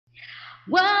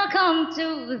Welcome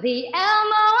to the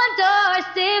Elmo Adores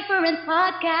Different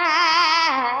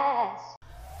podcast.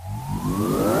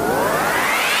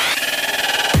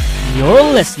 You're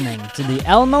listening to the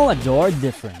Elmo Adore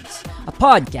Difference, a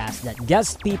podcast that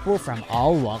gets people from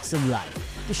all walks of life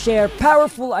to share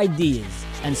powerful ideas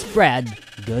and spread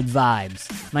good vibes.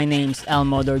 My name's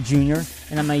Elmo Adore Jr.,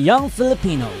 and I'm a young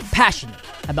Filipino passionate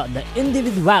about the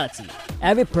individuality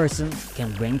every person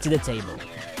can bring to the table.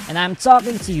 And I'm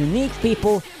talking to unique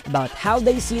people about how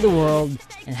they see the world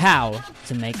and how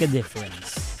to make a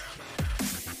difference.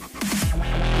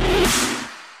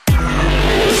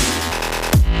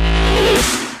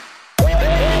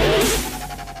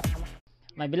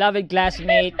 My beloved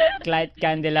classmate, Klite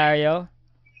Candelario.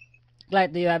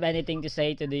 Klite, do you have anything to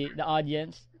say to the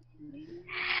audience?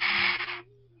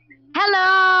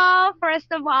 Hello!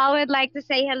 First of all, I would like to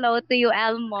say hello to you,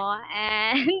 Elmo,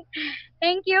 and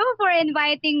thank you for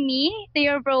inviting me to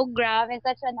your program. It's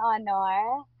such an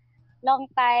honor. Long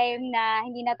time na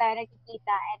hindi na tayo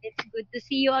nakikita, and it's good to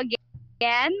see you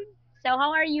again. So,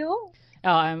 how are you?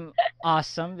 Oh, I'm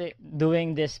awesome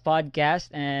doing this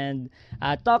podcast and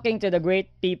talking to the great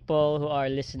people who are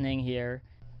listening here.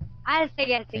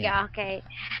 Sige, Yeah. okay.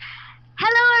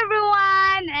 Hello,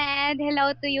 everyone, and hello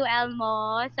to you,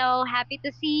 Elmo. So happy to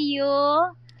see you.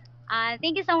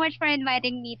 Thank you so much for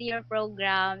inviting me to your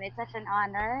program. It's such an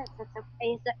honor.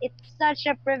 It's such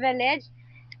a privilege,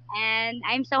 and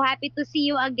I'm so happy to see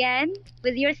you again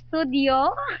with your studio.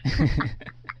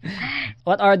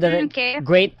 What are the Okay.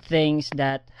 great things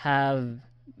that have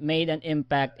made an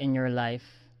impact in your life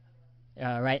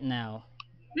right now?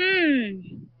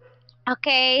 Hmm.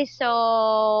 Okay.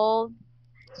 So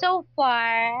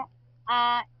far,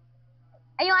 uh,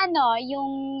 yung ano,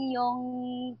 yung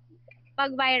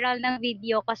pag-viral ng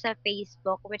video ko sa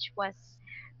Facebook, which was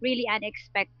really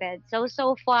unexpected. So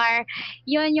far,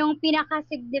 yun yung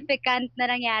pinaka-significant na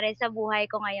nangyari sa buhay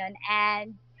ko ngayon. And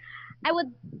I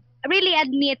would really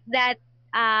admit that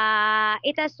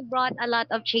it has brought a lot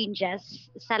of changes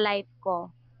sa life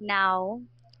ko now.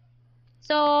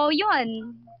 So,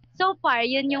 yun. So far,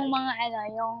 yun yung mga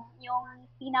yung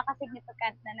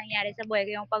pinaka-significant na nangyari sa buhay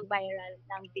ko, yung pag-viral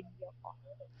ng video ko.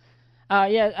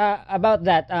 About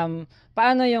that,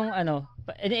 paano yung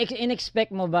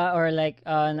in-expect mo ba or like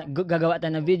gagawa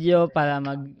tayo ng video para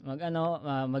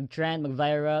mag-trend,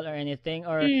 mag-viral or anything,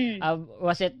 or Mm.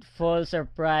 was it full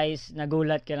surprise,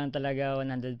 nagulat ka lang talaga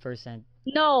 100%?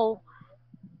 No.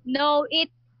 No, it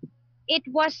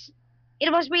was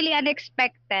really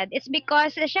unexpected. It's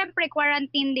because syempre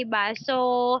quarantine, 'di ba?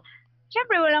 So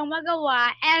syempre walang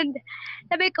magawa, and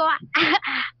sabi ko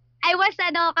I was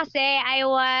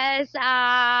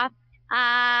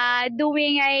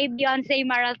doing a Beyonce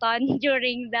marathon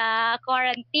during the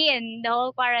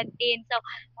whole quarantine. So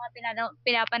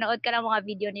pinapanood ka ng mga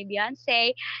video ni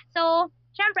Beyonce. So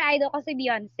syempre idol ko si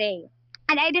Beyonce.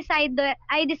 And I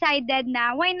decided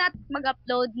na why not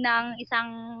mag-upload ng isang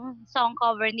song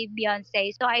cover ni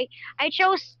Beyonce. So I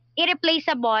chose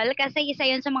Irreplaceable kasi isa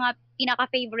 'yun sa mga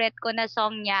pinaka-favorite ko na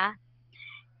song niya.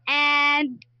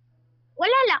 And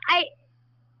wala lang,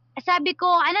 sabi ko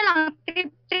ano lang,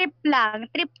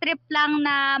 trip-trip lang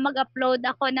na mag-upload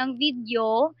ako ng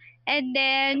video, and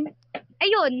then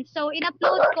ayun, so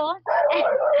in-upload ko.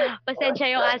 Pasensya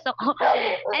yung aso ko.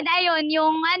 And ayun,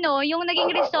 yung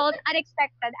naging result,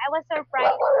 unexpected. I was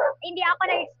surprised. Hindi ako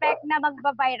na-expect na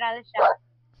magba-viral siya.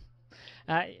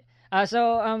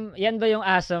 Yan ba yung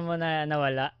aso mo na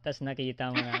nawala tapos nakita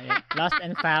mo na lost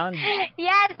and found?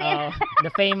 Yes,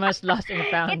 The famous lost and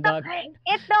found dog.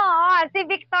 si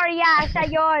Victoria,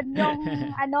 siya yon,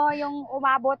 yung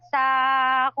umabot sa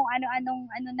kung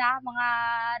ano-anong mga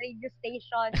radio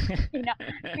station.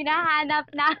 Pinahanap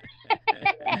na.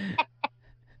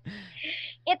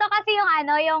 Ito kasi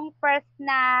yung first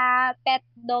na pet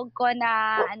dog ko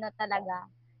na talaga,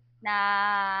 na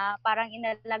parang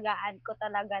inalagaan ko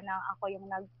talaga, na ako yung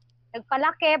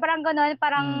nagpalaki, parang gano'n,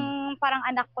 parang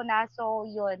anak ko na, so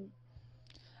yun.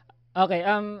 Okay,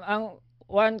 ang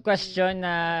one question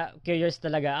na curious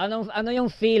talaga. Ano yung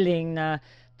feeling na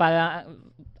para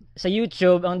sa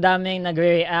YouTube ang daming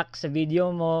nagre-react sa video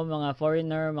mo, mga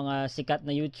foreigner, mga sikat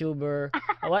na YouTuber.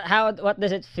 What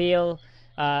does it feel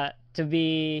to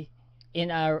be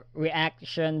in a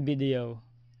reaction video?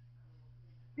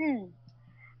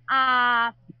 Uh,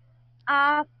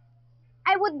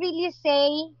 I would really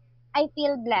say I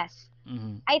feel blessed.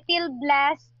 Mhm. I feel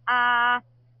blessed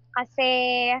kasi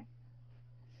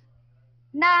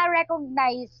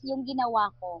na-recognize yung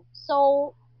ginawa ko. So,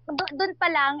 doon pa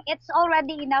lang, it's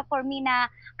already enough for me na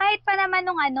kahit pa naman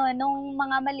nung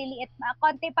mga maliliit,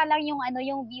 konti pa lang yung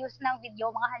yung views ng video,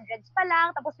 mga hundreds pa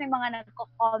lang, tapos may mga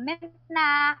nagko-comment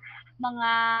na, mga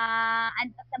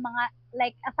mga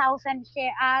like 1,000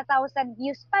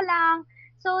 views pa lang.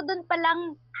 So doon pa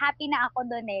lang happy na ako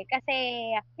doon eh. Kasi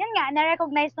yun nga,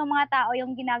 na-recognize ng mga tao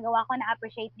yung ginagawa ko,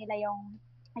 na-appreciate nila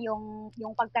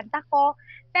yung pagkanta ko.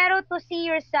 Pero to see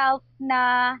yourself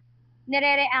na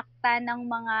nire-reacta ng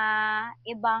mga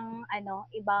ibang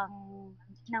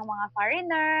ng mga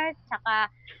foreigners, tsaka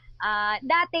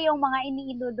dati yung mga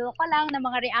iniidolo ko lang na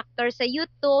mga reactor sa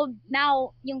YouTube, now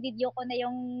yung video ko na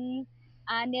yung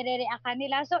nire-reacta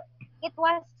nila. So it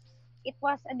was it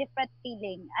was a different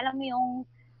feeling. Alam mo yung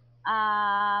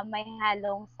may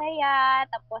halong saya,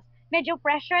 tapos medyo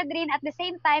pressured rin at the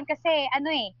same time kasi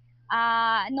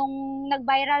nung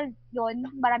nag-viral yun,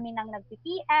 marami nang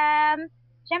nag-PM.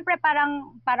 Siyempre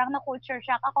parang na-culture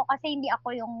shock ako kasi hindi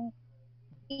ako yung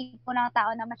tipo ng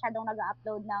tao na masyadong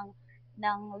nag-upload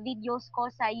ng videos ko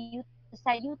sa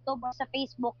YouTube o sa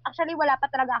Facebook. Actually, wala pa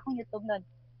talaga akong YouTube noon.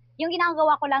 Yung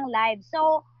ginagawa ko lang live.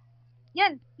 So,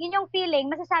 yun yung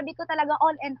feeling. Masasabi ko talaga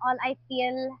all in all, I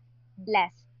feel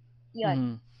blessed.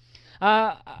 Yun.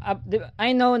 Mm-hmm.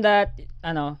 I know that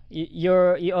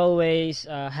you always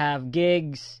have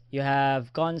gigs, you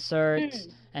have concerts,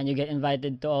 and you get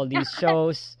invited to all these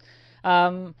shows.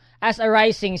 As a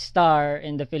rising star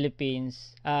in the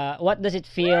Philippines, what does it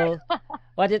feel?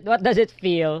 What does it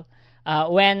feel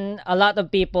when a lot of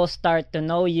people start to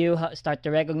know you, start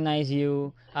to recognize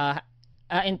you,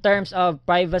 in terms of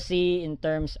privacy, in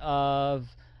terms of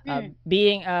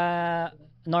being a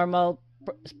normal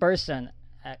person?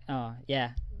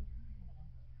 Yeah.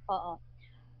 Oo.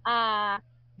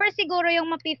 First siguro yung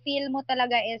mapi-feel mo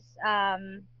talaga is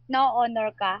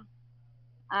no-honor ka.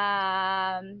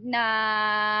 Na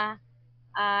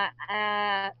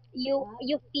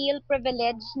you feel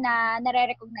privileged na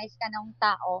nare-recognize ka ng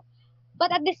tao.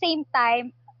 But at the same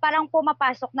time, parang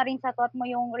pumapasok na rin sa thought mo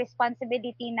yung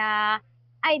responsibility na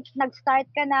ay nag-start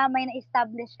ka na, may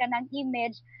na-establish ka ng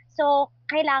image. So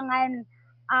kailangan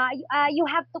you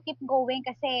have to keep going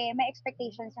kasi may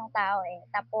expectations yung tao eh.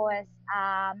 Tapos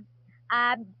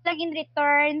lang in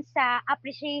return sa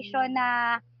appreciation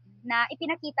na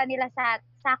ipinakita nila sa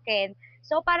akin.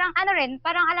 So parang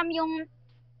parang alam yung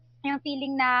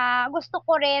feeling na gusto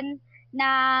ko rin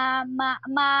na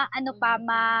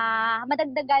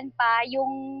madagdagan pa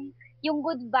yung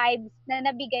good vibes na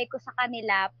nabigay ko sa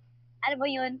kanila. Alam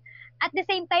mo yun? At the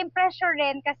same time pressure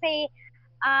rin kasi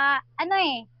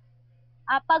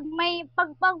pag may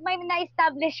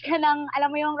na-establish ka ng alam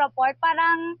mo yung rapport,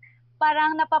 parang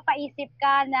napapaisip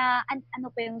ka na ano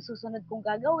pa yung susunod kong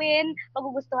gagawin,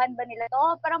 magugustuhan ba nila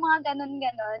to, parang mga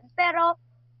ganun. Pero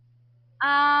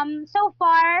so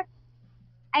far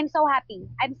I'm so happy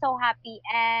and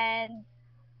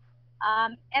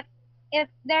if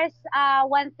there's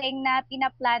one thing na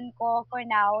pinaplan ko for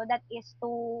now, that is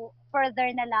to further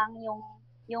na lang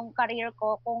yung career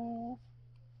ko. Kung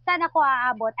saan ako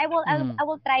aabot, I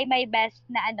will try my best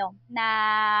na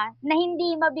na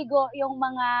hindi mabigo yung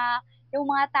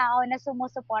mga tao na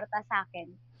sumusuporta sa akin.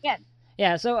 Yan.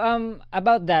 Yeah, so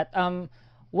about that,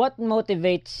 what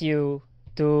motivates you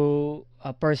to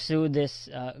pursue this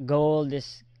goal,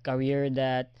 this career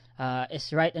that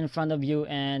is right in front of you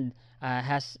and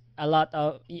has a lot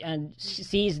of and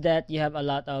sees that you have a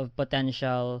lot of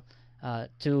potential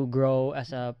to grow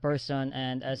as a person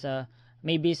and as a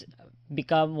maybe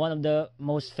become one of the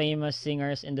most famous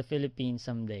singers in the Philippines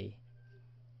someday?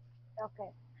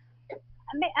 Okay.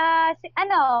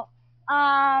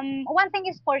 One thing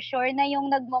is for sure na yung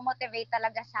nagmo-motivate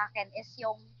talaga sa akin is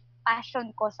yung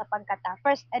passion ko sa pagkanta.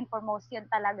 First and foremost, yun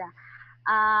talaga.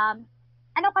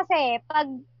 Kasi,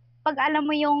 pag alam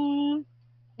mo yung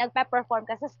nagpa-perform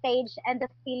ka sa stage and the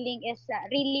feeling is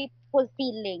really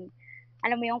fulfilling.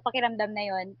 Alam mo yung pakiramdam na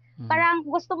yun. Parang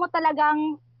gusto mo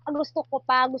talagang gusto ko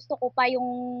pa yung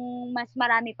mas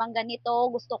marami pang ganito.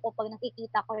 Gusto ko pag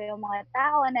nakikita ko yung mga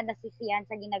tao na nasisiyahan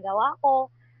sa ginagawa ko.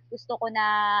 Gusto ko na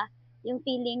yung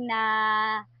feeling na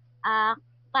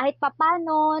kahit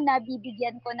papano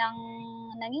nabibigyan ko ng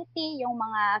ngiti yung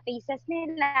mga faces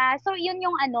nila. So yun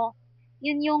yung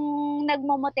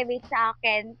nagmo-motivate sa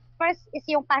akin. First is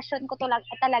yung passion ko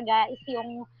talaga is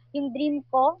yung dream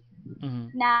ko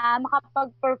na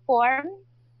makapag-perform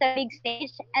sa big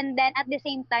stage, and then at the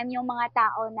same time yung mga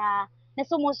tao na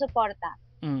sumusuporta,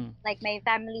 like my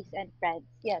families and friends.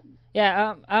 Yeah.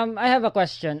 I have a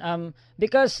question.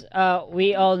 Because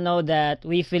we all know that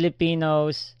we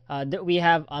Filipinos, that we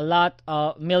have a lot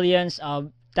of millions of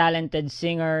talented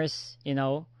singers,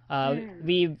 Mm.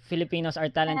 We Filipinos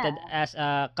are talented Yeah. as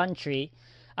a country.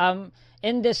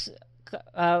 In this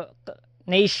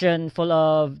nation full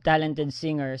of talented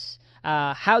singers,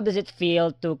 how does it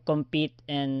feel to compete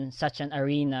in such an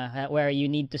arena where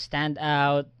you need to stand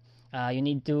out, you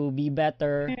need to be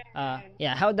better? Mm.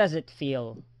 Yeah, how does it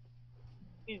feel?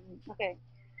 Okay.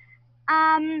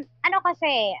 Ano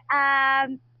kasi,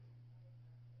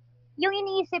 yung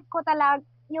iniisip ko talag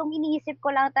yung iniisip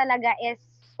ko lang talaga is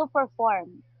to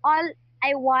perform. All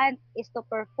I want is to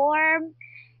perform,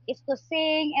 is to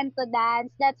sing and to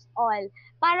dance. That's all.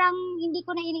 Parang hindi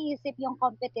ko na iniisip yung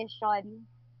competition.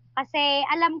 Kasi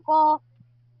alam ko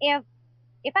if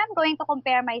if I'm going to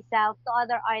compare myself to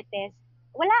other artists,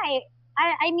 wala eh.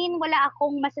 I mean, wala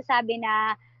akong masasabi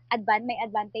na may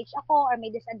advantage ako or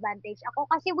may disadvantage ako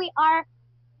kasi we are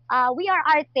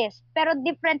artists, pero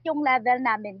different yung level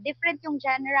namin. Different yung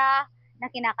genre na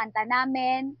kinakanta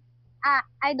namin.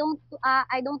 I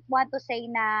don't want to say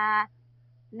na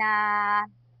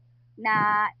na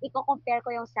iko-compare ko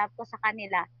yung self ko sa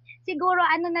kanila. Siguro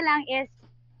ano na lang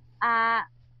uh,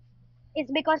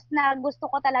 is because na gusto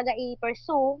ko talaga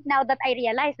i-pursue now that I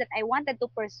realized that I wanted to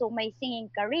pursue my singing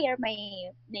career, my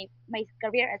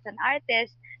career as an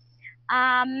artist.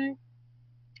 Um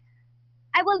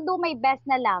I will do my best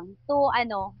na lang to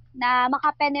na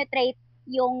makapenetrate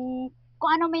yung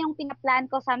kung ano man yung pinaplan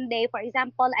ko someday. For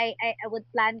example, I would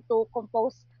plan to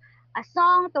compose a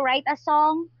song, to write a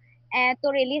song, and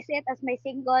to release it as my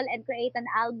single and create an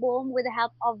album with the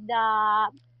help of the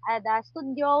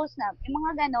studios na yung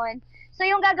mga ganon. So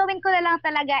yung gagawin ko na lang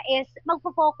talaga is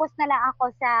magfo-focus na lang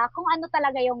ako sa kung ano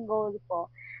talaga yung goal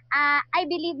ko. I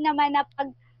believe naman na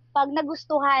pag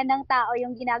nagustuhan ng tao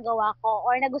yung ginagawa ko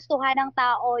or nagustuhan ng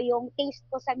tao yung taste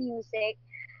ko sa music,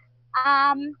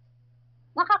 um,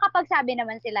 makakapagsabi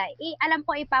naman sila. Alam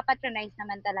ko ipapatronize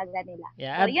naman talaga nila.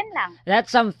 Yeah, So, yun lang. that's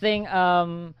something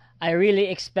I really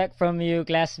expect from you,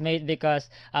 classmate, because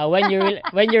when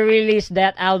you release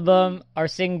that album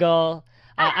or single,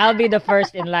 I'll be the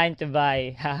first in line to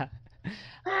buy.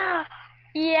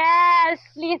 Yes,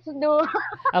 please do.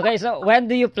 Okay, so when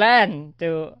do you plan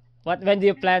to when do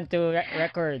you plan to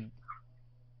record?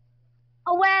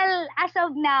 Well, as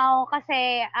of now,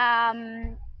 kasi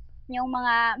yung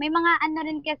may mga ano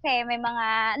rin kasi, may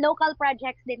mga local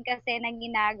projects din kasi na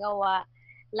ginagawa.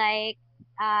 Like,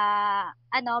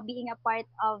 being a part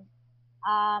of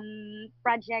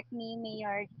project ni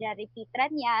Mayor Jerry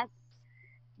Pitranias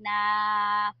na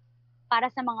para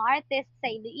sa mga artists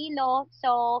sa Iloilo.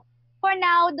 So, for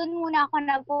now, dun muna ako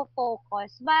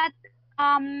nagpo-focus. But,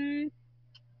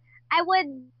 I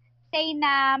would say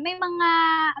na may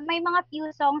mga few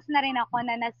songs na rin ako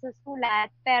na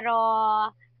nasusulat pero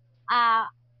ah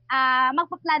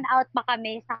magpa-plan out pa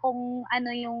kami sa kung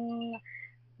ano yung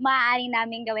maaari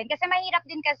naming gawin. Kasi mahirap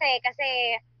din kasi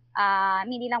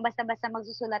hindi lang basta-basta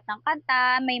magsusulat ng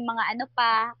kanta, may mga ano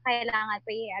pa, kailangan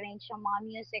pa i-arrange yung mga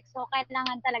music. So,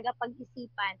 kailangan talaga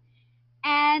pag-isipan.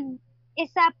 And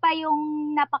isa pa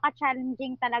yung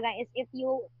napaka-challenging talaga is if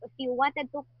you wanted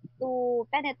to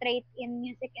penetrate in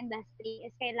music industry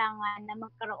is kailangan na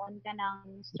magkaroon ka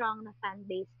ng strong na fan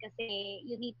base kasi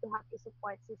you need to have a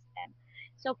support system.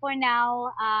 So for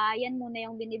now, yan muna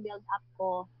yung binibuild up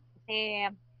ko kasi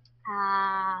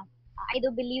uh, I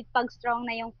do believe pag strong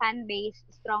na yung fan base,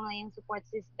 strong na yung support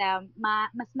system,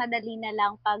 mas madali na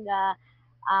lang pag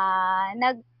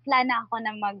nagplana ako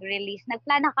na mag-release.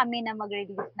 Nagplana kami na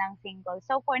mag-release ng single.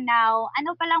 So for now,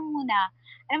 ano pa lang muna,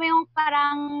 alam mo yung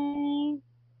parang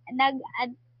nag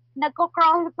ad,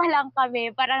 nagko-crawl pa lang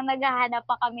kami, parang naghahanap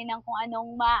pa kami ng kung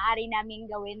anong maaari naming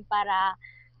gawin para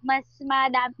mas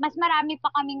marami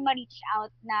pa kaming ma-reach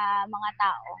out na mga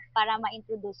tao para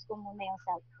ma-introduce ko muna yung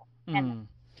self ko. Ganun. Mm.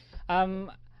 Um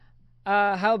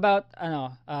how about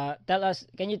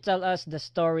can you tell us the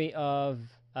story of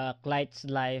Klite's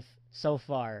life so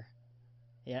far?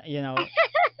 Yeah, you know,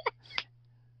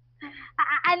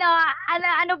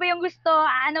 Ano ba yung gusto?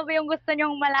 Ano ba yung gusto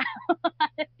niyong malaman?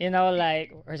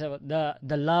 like for example,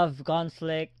 the love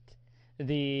conflict,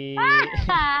 the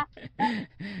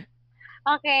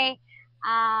Okay.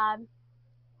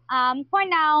 Um, for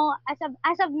now,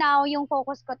 as of now, yung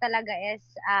focus ko talaga is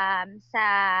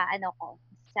sa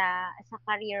sa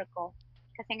career ko.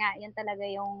 Kasi nga yun talaga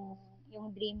yung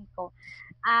dream ko.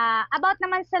 About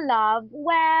naman sa love,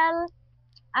 well,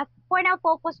 for now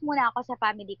focus muna ako sa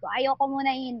family ko. Ayoko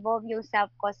muna i-involve yung self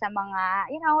ko sa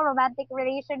mga, romantic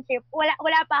relationship.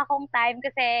 Wala pa akong time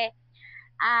kasi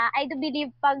I do believe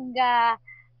pag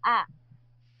uh,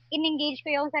 in-engage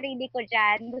ko yung sarili ko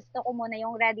dyan, gusto ko muna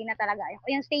yung ready na talaga,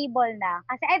 yung stable na.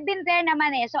 Kasi I've been there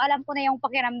naman eh, so alam ko na yung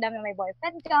pakiramdam yung may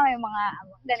boyfriend ka, may mga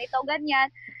ganito, ganyan.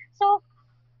 So,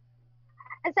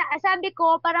 sabi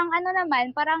ko, parang ano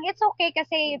naman, parang it's okay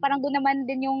kasi parang doon naman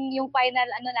din yung final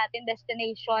ano natin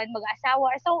destination,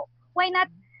 mag-asawa. So, why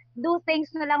not do things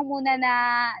na lang muna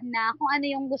na kung ano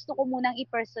yung gusto ko munang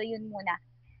i-pursue yun muna.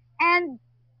 And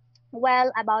well,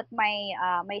 about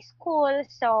my school,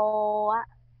 so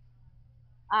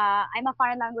I'm a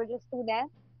foreign languages student,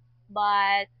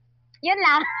 but yun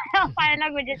lang, foreign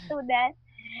languages student.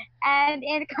 And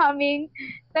incoming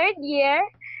third year,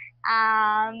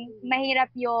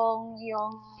 mahirap yung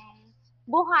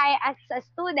buhay as a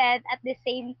student at the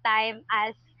same time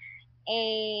as a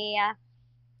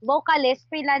vocalist,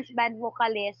 freelance band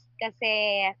vocalist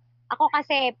kasi ako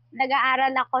kasi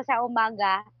nag-aaral ako sa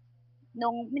umaga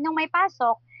nung may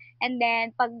pasok, and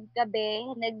then pag gabi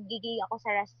naggigig ako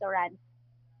sa restaurant.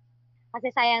 Kasi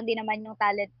sayang din naman yung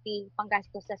talent fee,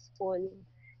 panggastos sa school.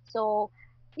 So,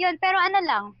 yun. Pero ano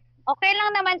lang, okay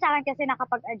lang naman sa akin kasi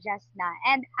nakapag-adjust na.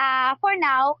 And for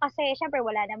now, kasi syempre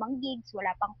wala namang gigs,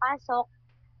 wala pang pasok,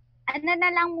 ano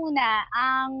na lang muna,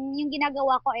 yung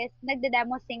ginagawa ko is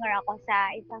nagde-demo singer ako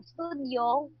sa isang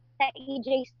studio, sa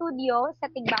EJ Studio, sa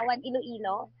Tigbawan,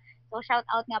 Iloilo. So, shout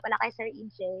out nga pala kay Sir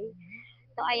EJ.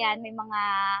 So, ayan, may mga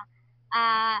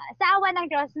sa awa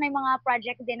ng Diyos, may mga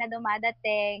project din na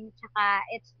dumadating. Tsaka,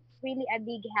 it's really a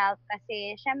big help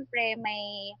kasi, syempre,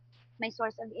 may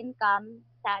source of income,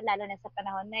 lalo na sa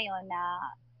panahon ngayon na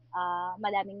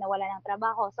madaming nawala ng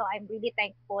trabaho. So, I'm really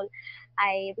thankful.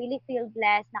 I really feel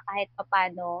blessed na kahit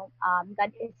papano,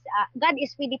 God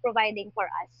is really providing for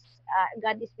us.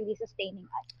 God is really sustaining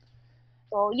us.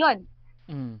 So, yun.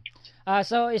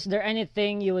 So, is there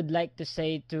anything you would like to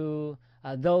say to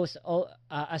those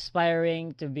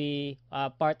aspiring to be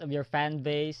part of your fan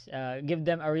base? Give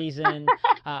them a reason.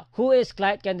 Who is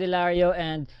Klite Candelario,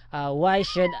 and why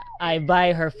should I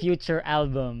buy her future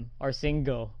album or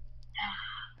single?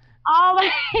 Oh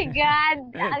my God!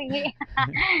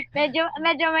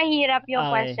 medyo mahirap yung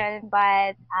Okay. question,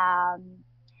 but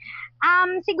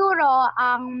siguro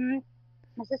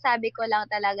masasabi ko lang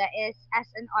talaga is as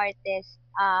an artist,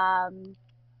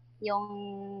 yung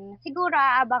siguro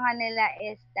abangan nila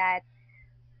is that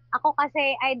ako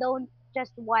kasi I don't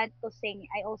just want to sing,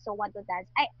 I also want to dance.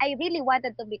 I really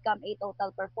wanted to become a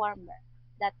total performer.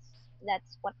 That's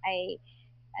what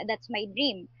that's my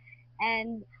dream.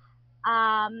 And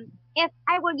if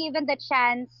I were given the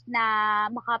chance na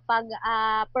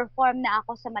makapag-perform na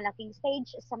ako sa malaking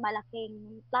stage, sa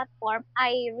malaking platform,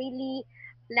 I really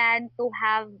plan to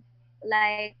have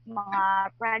like mga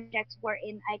projects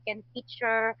wherein I can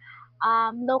feature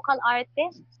local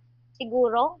artists,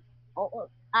 siguro, o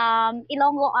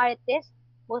Ilonggo artists,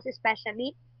 most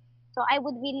especially. So I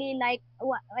would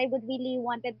really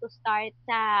wanted to start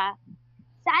sa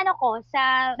ano ko,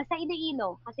 sa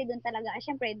Iloilo. Kasi doon talaga,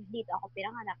 syempre, dito ako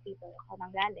pinanganak, dito ako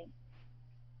nanggaling.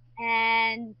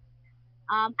 And,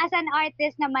 as an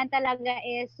artist naman talaga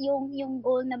is, yung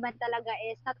goal naman talaga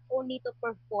is not only to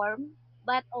perform,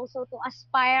 but also to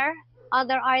aspire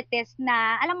other artists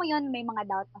na, alam mo yun, may mga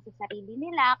doubt pa sa sarili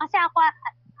nila. Kasi ako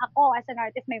as an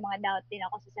artist, may mga doubt din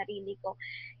ako sa sarili ko.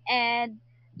 And,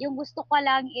 yung gusto ko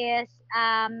lang is,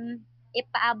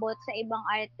 ipaabot sa ibang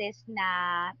artist na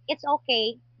it's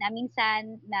okay na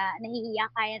minsan na nahihiya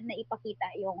ka na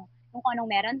ipakita yung kung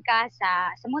anong meron ka sa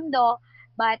mundo,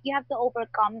 but you have to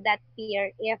overcome that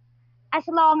fear if as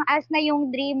long as na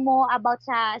yung dream mo about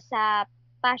sa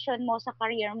passion mo sa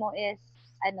career mo is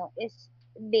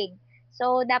big.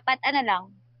 So dapat ano lang,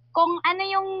 kung ano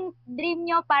yung dream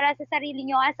nyo para sa sarili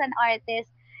nyo as an artist,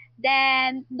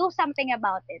 then do something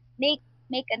about it. Make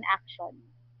an action.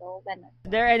 So, ganun.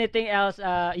 Is there anything else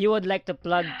you would like to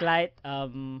plug, Klite?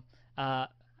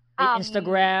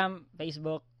 Instagram,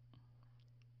 Facebook?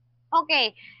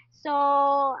 Okay. So,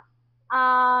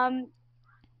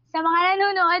 sa mga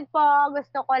nanonood po,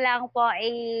 gusto ko lang po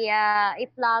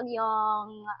i-plug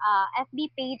yung FB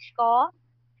page ko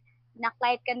na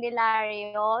Klite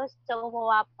Candelario. So,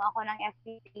 gumawa po ako ng FB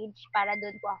page para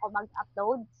doon po ako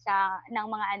mag-upload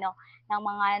ng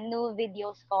mga new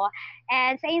videos ko.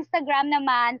 And sa Instagram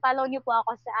naman, follow niyo po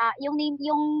ako sa yung name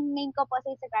ko po sa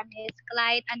Instagram is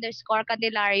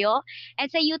Klite_Candelario.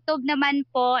 And sa YouTube naman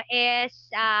po is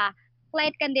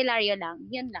Klite Candelario lang.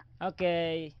 Yun lang.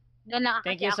 Okay. Doon lang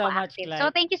Thank kasi you ako so much, active. Klite. So,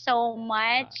 thank you so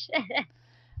much.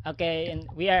 Okay, and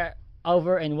we are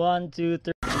over in 1, 2,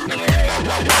 3.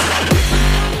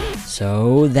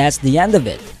 So that's the end of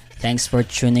it. Thanks for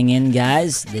tuning in,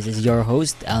 guys. This is your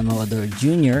host, Elmo Ador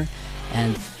Jr.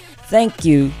 And thank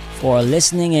you for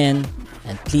listening in.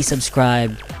 And please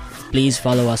subscribe. Please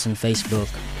follow us on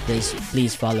Facebook.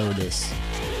 Please follow this.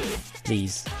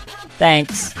 Please.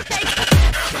 Thanks.